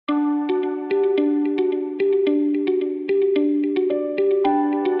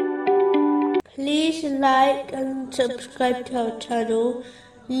like and subscribe to our channel.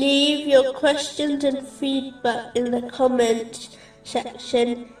 Leave your questions and feedback in the comments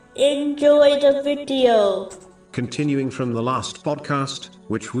section. Enjoy the video. Continuing from the last podcast,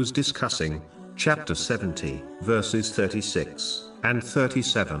 which was discussing chapter 70, verses 36 and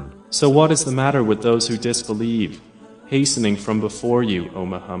 37. So what is the matter with those who disbelieve, hastening from before you, O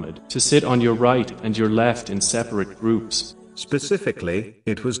Muhammad, to sit on your right and your left in separate groups? Specifically,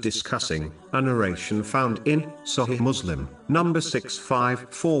 it was discussing a narration found in Sahih Muslim, number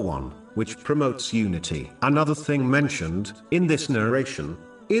 6541, which promotes unity. Another thing mentioned in this narration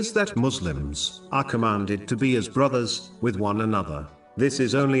is that Muslims are commanded to be as brothers with one another. This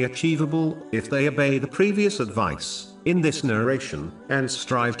is only achievable if they obey the previous advice in this narration and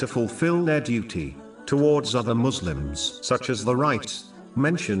strive to fulfill their duty towards other Muslims, such as the rights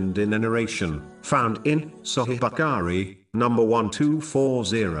mentioned in a narration found in Sahih Bukhari, number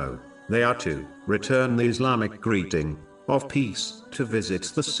 1240. They are to return the Islamic greeting of peace, to visit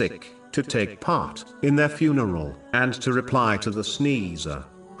the sick, to take part in their funeral, and to reply to the sneezer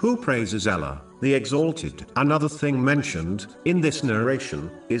who praises Allah, the Exalted. Another thing mentioned in this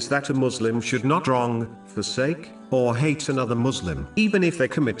narration is that a Muslim should not wrong, forsake, or hate another Muslim. Even if they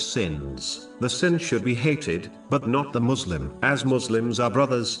commit sins, the sin should be hated, but not the Muslim. As Muslims are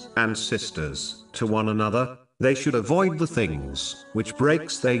brothers and sisters to one another, they should avoid the things which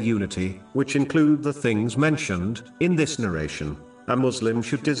breaks their unity, which include the things mentioned in this narration. A Muslim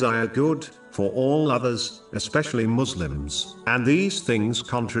should desire good for all others, especially Muslims, and these things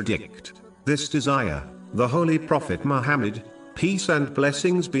contradict this desire. The Holy Prophet Muhammad, peace and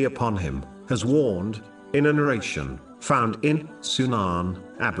blessings be upon him, has warned in a narration found in Sunan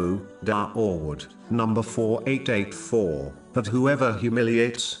Abu Dawud, number 4884, that whoever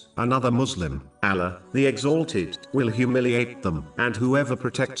humiliates another Muslim, Allah, the Exalted, will humiliate them, and whoever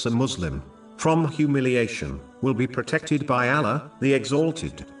protects a Muslim from humiliation will be protected by Allah, the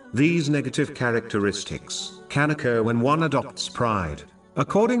Exalted. These negative characteristics can occur when one adopts pride.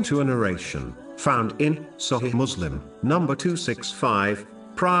 According to a narration found in Sahih Muslim, number 265,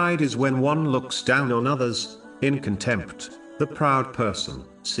 pride is when one looks down on others in contempt. The proud person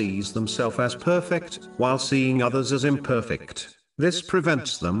sees themselves as perfect while seeing others as imperfect. This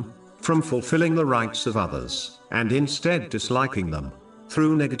prevents them from fulfilling the rights of others, and instead disliking them.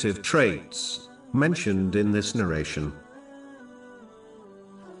 Through negative traits mentioned in this narration,